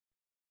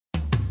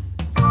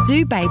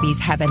Do babies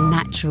have a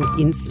natural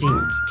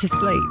instinct to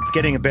sleep?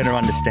 Getting a better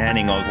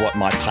understanding of what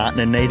my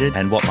partner needed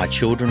and what my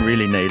children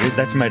really needed,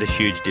 that's made a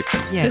huge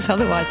difference. Because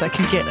otherwise I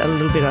can get a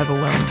little bit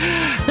overwhelmed.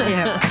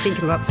 Yeah, I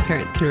think lots of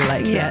parents can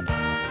relate to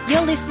that.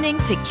 You're listening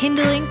to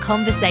Kindling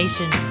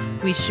Conversation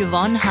with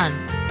Siobhan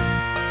Hunt.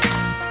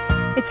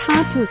 It's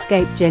hard to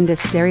escape gender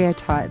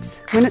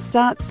stereotypes when it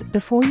starts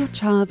before your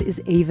child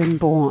is even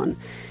born.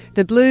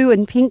 The blue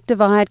and pink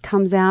divide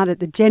comes out at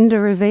the gender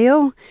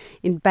reveal,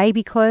 in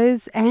baby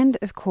clothes and,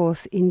 of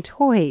course, in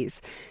toys.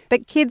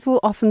 But kids will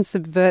often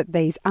subvert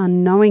these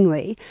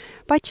unknowingly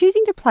by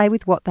choosing to play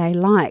with what they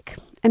like.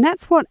 And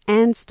that's what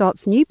Anne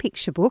Stott's new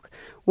picture book,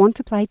 Want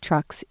to Play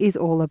Trucks, is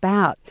all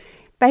about.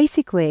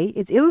 Basically,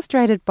 it's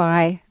illustrated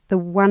by the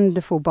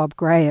wonderful Bob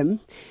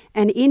Graham.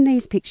 And in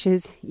these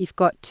pictures, you've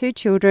got two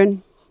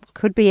children,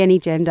 could be any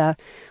gender.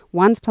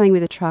 One's playing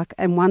with a truck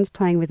and one's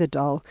playing with a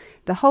doll.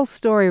 The whole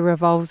story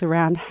revolves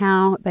around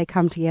how they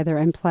come together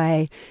and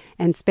play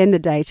and spend the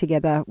day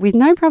together with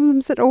no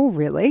problems at all,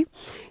 really.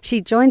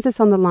 She joins us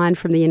on the line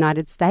from the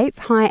United States.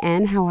 Hi,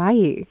 Anne. How are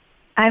you?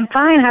 I'm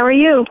fine. How are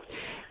you?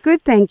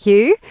 Good, thank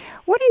you.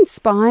 What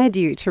inspired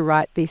you to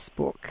write this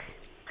book?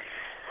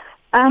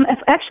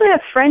 It's actually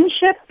a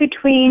friendship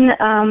between,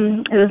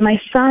 it was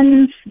my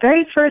son's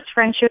very first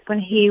friendship when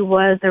he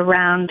was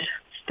around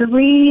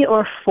 3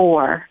 or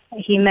 4.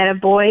 He met a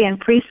boy in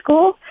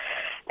preschool,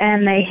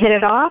 and they hit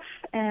it off,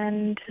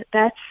 and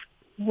that's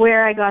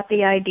where I got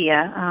the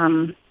idea.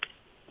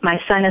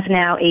 My son is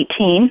now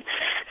 18,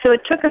 so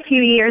it took a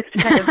few years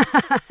to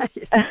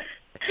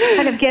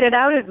kind of get it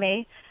out of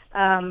me,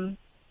 but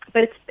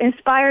it's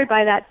inspired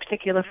by that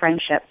particular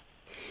friendship.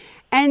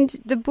 And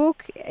the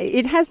book,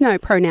 it has no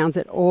pronouns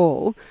at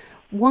all.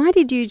 Why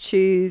did you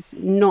choose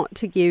not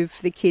to give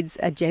the kids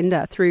a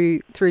gender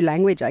through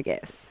language, I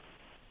guess?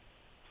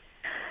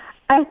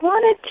 I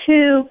wanted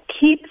to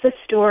keep the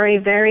story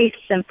very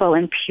simple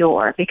and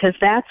pure because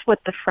that's what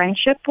the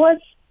friendship was.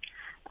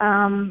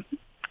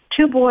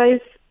 Two boys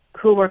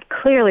who were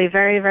clearly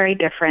very, very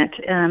different.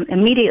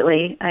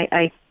 Immediately,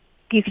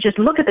 you could just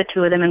look at the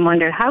two of them and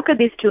wonder, how could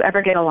these two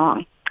ever get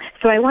along?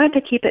 So I wanted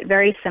to keep it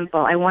very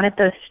simple. I wanted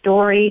the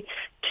story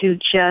to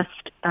just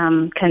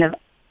kind of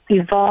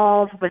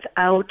evolve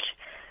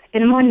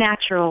in a more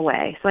natural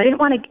way. So I didn't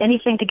want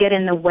anything to get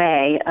in the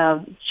way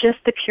of just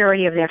the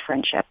purity of their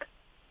friendship.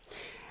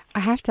 I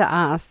have to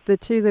ask, the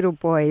two little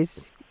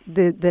boys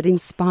that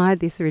inspired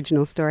this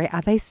original story,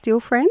 are they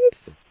still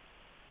friends?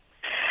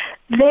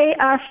 They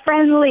are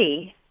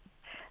friendly.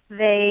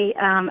 They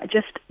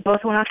just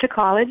both went off to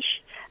college.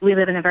 We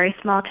live in a very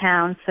small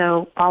town,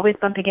 so always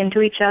bumping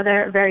into each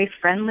other, very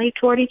friendly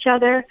toward each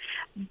other.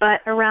 But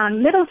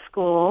around middle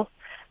school,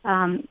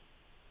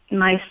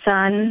 my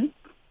son,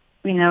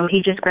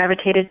 he just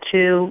gravitated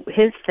to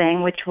his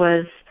thing, which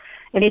was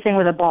anything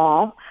with a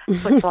ball,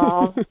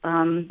 football,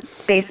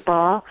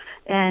 baseball.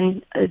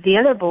 And the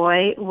other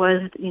boy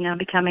was,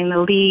 becoming the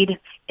lead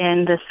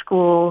in the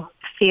school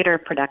theater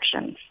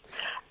productions.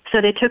 So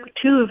they took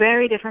two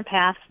very different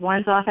paths.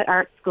 One's off at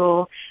art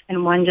school,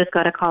 and one just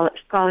got a college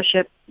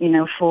scholarship,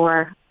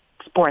 for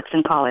sports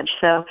in college.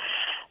 So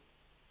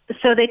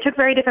they took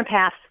very different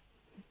paths.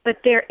 But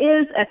there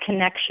is a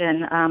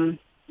connection,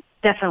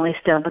 definitely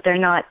still, but they're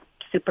not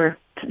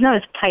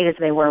as tight as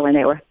they were when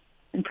they were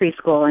in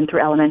preschool and through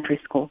elementary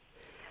school.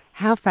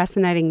 How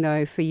fascinating,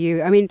 though, for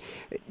you. I mean,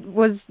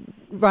 was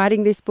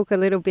writing this book a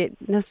little bit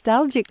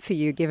nostalgic for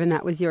you, given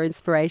that was your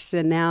inspiration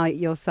and now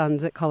your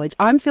son's at college?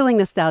 I'm feeling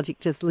nostalgic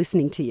just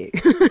listening to you.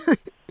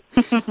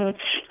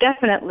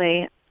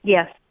 Definitely,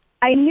 yes.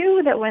 I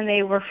knew that when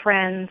they were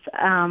friends,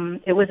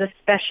 it was a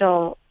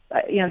special,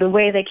 the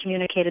way they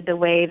communicated, the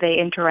way they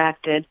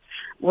interacted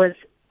was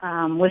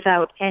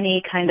without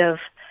any kind of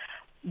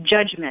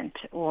judgment,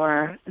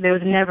 or there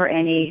was never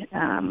any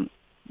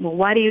well,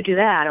 why do you do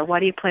that? Or why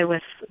do you play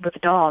with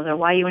dolls? Or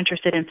why are you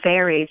interested in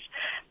fairies?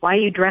 Why are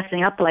you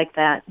dressing up like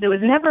that? There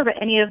was never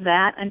any of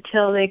that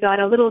until they got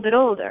a little bit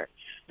older.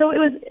 So it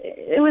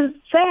was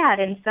sad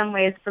in some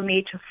ways for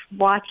me to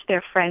watch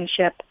their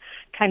friendship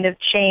kind of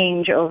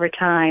change over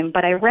time.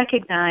 But I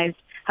recognized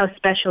how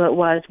special it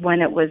was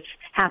when it was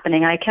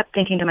happening. I kept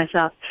thinking to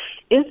myself,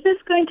 is this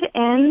going to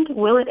end?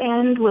 Will it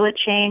end? Will it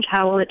change?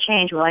 How will it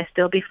change? Will I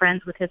still be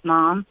friends with his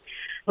mom?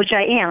 Which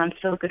I am. I'm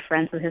still good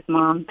friends with his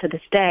mom to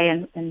this day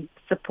and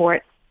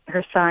support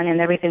her son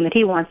and everything that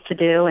he wants to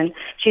do. And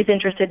she's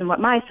interested in what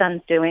my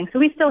son's doing. So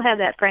we still have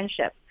that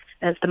friendship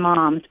as the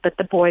moms, but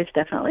the boys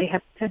definitely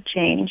have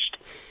changed.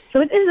 So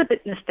it is a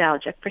bit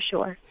nostalgic for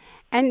sure.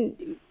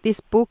 And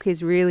this book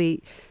is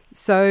really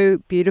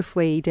so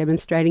beautifully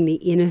demonstrating the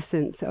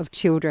innocence of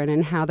children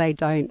and how they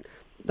don't,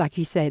 like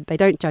you said, they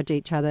don't judge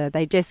each other.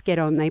 They just get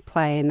on, they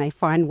play, and they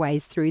find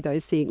ways through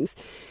those things.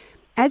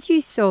 As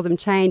you saw them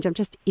change, I'm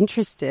just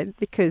interested,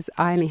 because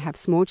I only have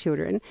small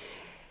children.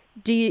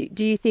 Do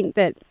you think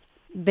that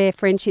their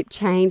friendship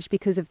changed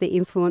because of the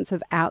influence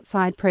of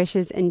outside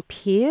pressures and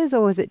peers,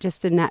 or was it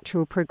just a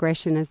natural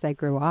progression as they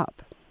grew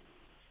up?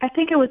 I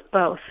think it was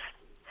both.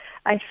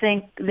 I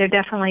think there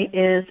definitely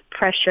is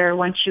pressure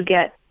once you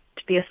get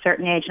to be a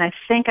certain age, and I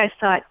think I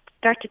saw it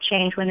start to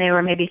change when they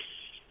were maybe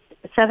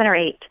 7 or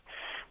 8.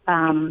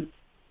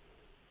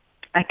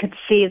 I could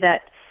see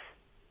that,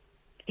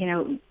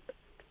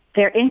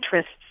 their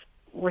interests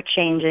were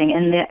changing,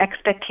 and the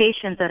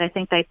expectations that I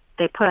think they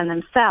put on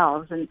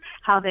themselves and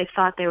how they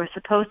thought they were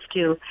supposed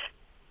to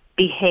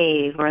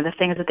behave, or the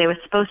things that they were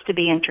supposed to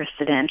be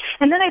interested in.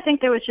 And then I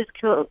think there was just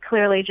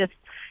clearly just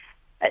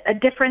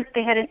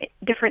they had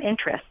different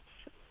interests.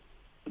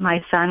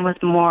 My son was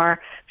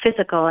more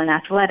physical and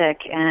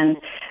athletic, and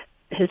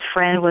his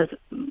friend was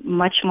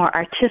much more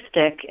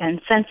artistic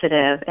and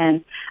sensitive.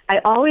 And I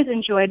always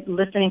enjoyed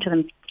listening to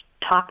them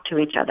talk to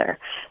each other,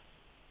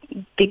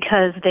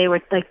 because they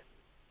were like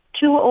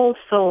two old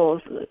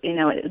souls, in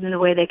the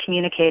way they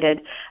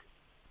communicated.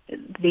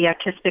 The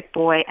artistic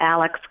boy,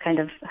 Alex, kind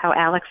of how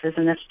Alex is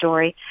in this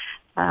story,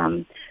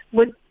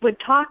 would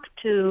talk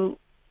to,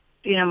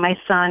 my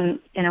son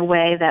in a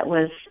way that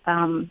was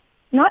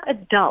not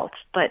adult,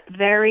 but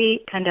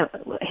very kind of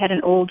had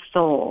an old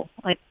soul,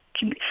 like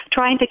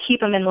trying to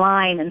keep him in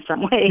line in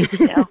some ways.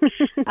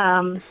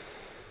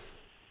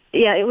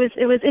 It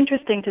was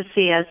interesting to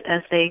see as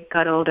they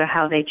got older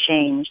how they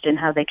changed and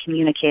how they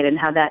communicated and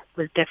how that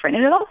was different.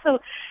 And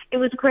it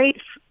was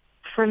great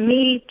for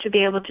me to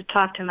be able to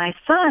talk to my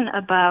son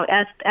about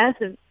as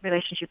the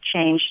relationship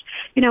changed,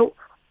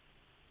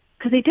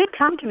 because he did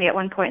come to me at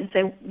one point and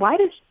say, why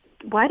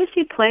does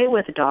he play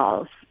with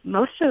dolls?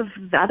 Most of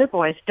the other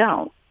boys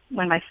don't.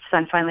 When my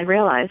son finally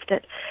realized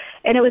it,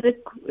 and it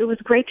was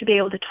great to be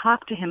able to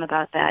talk to him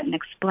about that and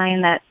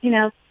explain that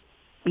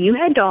you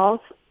had dolls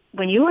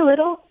when you were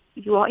little.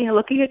 You all,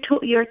 look at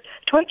your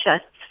toy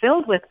chests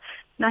filled with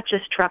not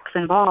just trucks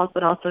and balls,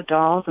 but also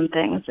dolls and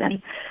things.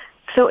 And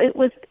so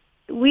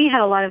we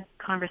had a lot of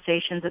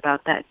conversations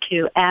about that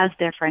too as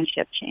their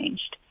friendship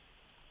changed.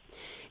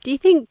 Do you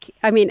think,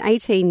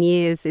 18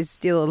 years is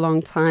still a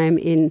long time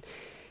in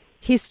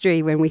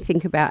history when we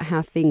think about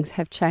how things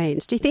have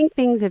changed. Do you think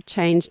things have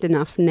changed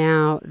enough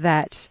now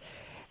that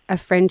a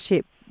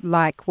friendship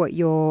like what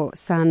your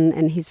son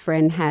and his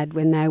friend had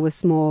when they were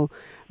small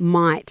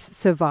might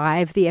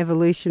survive the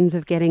evolutions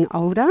of getting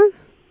older?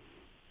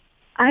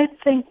 I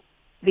think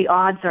the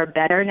odds are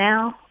better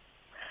now,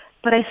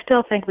 but I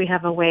still think we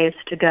have a ways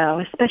to go,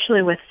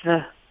 especially with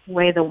the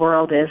way the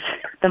world is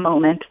at the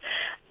moment.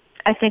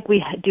 I think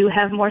we do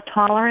have more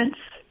tolerance,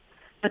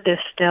 but there's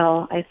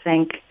still, I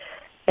think,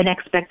 an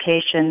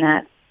expectation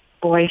that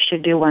boys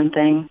should do one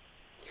thing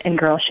and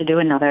girls should do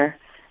another.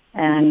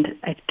 And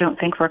I don't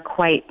think we're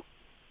quite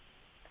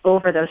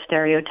over those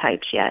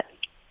stereotypes yet.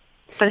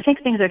 But I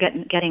think things are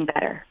getting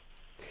better.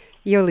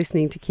 You're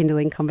listening to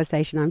Kindling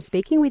Conversation. I'm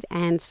speaking with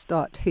Anne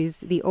Stott, who's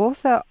the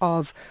author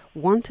of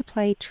Want to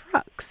Play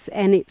Trucks.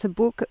 And it's a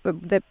book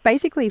that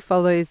basically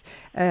follows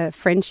a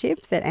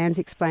friendship that Anne's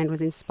explained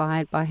was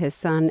inspired by her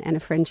son and a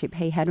friendship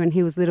he had when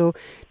he was little.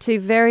 Two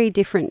very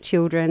different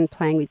children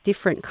playing with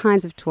different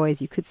kinds of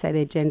toys. You could say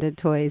they're gendered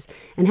toys.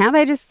 And how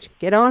they just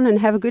get on and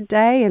have a good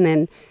day and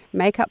then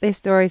make up their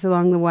stories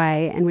along the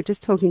way. And we're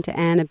just talking to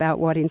Anne about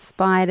what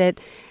inspired it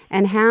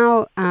and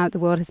how the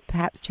world has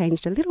perhaps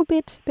changed a little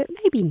bit, but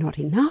maybe not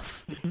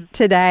enough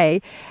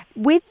today.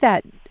 With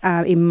that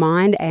in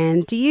mind,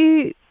 Anne, do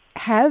you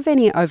have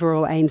any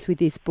overall aims with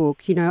this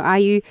book? Are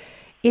you,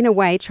 in a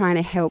way, trying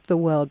to help the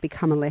world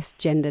become a less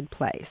gendered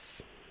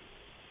place?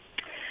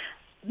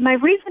 My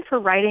reason for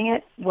writing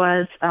it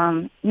was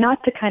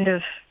not to kind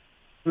of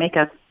make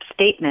a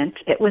statement.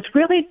 It was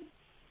really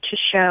to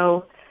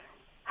show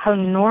how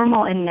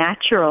normal and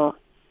natural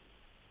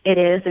it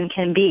is and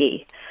can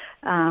be.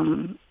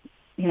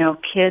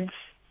 Kids,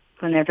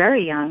 when they're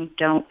very young,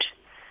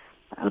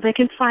 they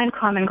can find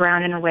common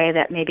ground in a way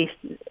that maybe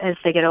as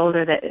they get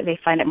older that they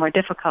find it more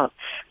difficult.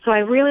 So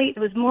it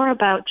was more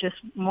about just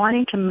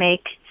wanting to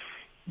make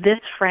this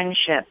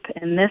friendship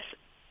and this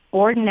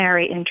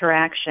ordinary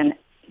interaction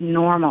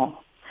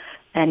normal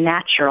and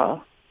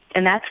natural.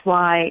 And that's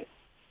why,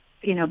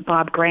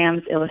 Bob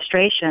Graham's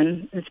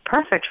illustration is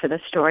perfect for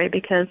this story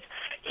because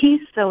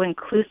he's so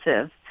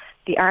inclusive.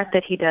 The art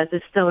that he does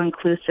is so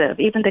inclusive.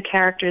 Even the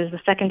characters, the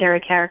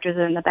secondary characters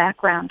in the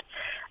background,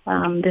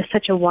 there's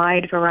such a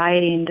wide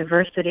variety and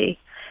diversity.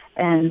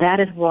 And that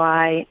is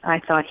why I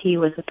thought he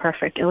was the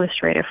perfect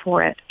illustrator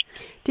for it.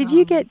 Did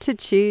you get to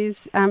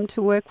choose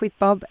to work with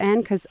Bob,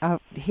 Anne? Because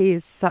he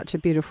is such a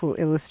beautiful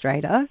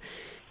illustrator.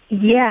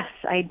 Yes,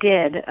 I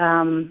did.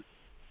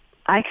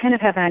 I kind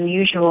of have an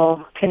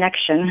unusual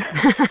connection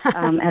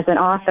as an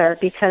author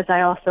because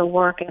I also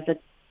work as a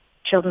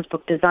children's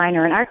book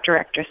designer and art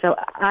director. So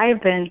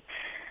I've been,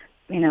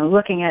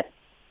 looking at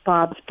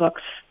Bob's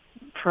books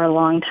for a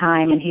long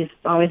time, and he's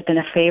always been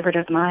a favorite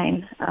of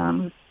mine.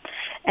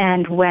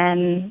 And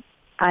when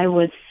I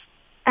was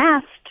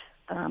asked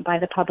by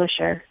the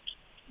publisher,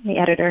 the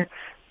editor,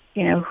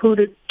 who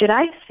did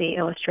I see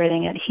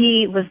illustrating it,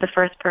 he was the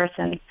first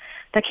person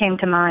that came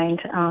to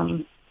mind.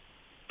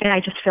 And I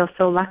just feel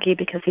so lucky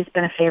because he's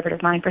been a favorite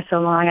of mine for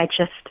so long.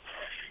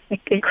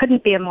 It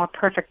couldn't be a more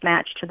perfect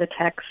match to the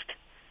text.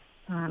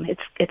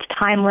 It's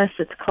timeless,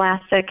 it's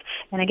classic,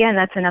 and again,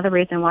 that's another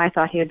reason why I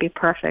thought he would be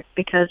perfect,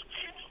 because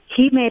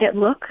he made it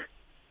look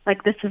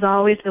like this is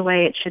always the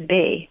way it should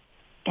be.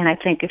 And I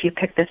think if you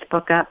pick this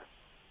book up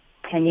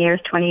 10 years,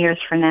 20 years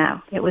from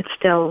now, it would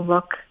still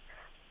look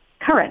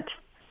current.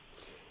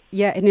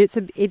 Yeah, and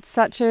it's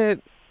such a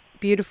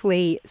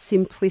beautifully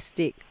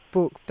simplistic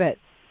book, but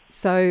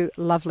so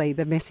lovely,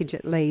 the message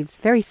it leaves.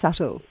 Very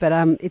subtle, but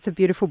it's a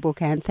beautiful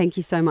book, Anne. Thank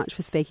you so much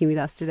for speaking with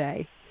us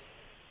today.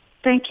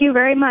 Thank you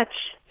very much.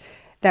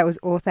 That was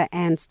author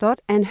Anne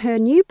Stott, and her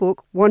new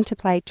book, Want to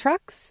Play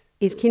Trucks,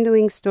 is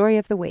Kindling's Story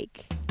of the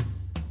Week.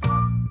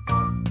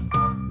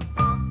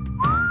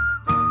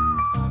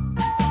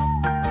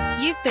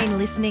 You've been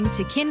listening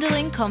to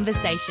Kindling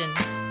Conversation.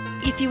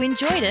 If you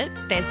enjoyed it,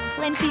 there's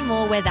plenty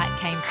more where that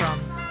came from.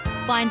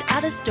 Find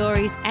other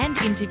stories and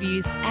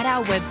interviews at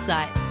our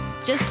website.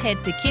 Just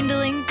head to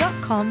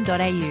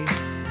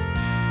kindling.com.au.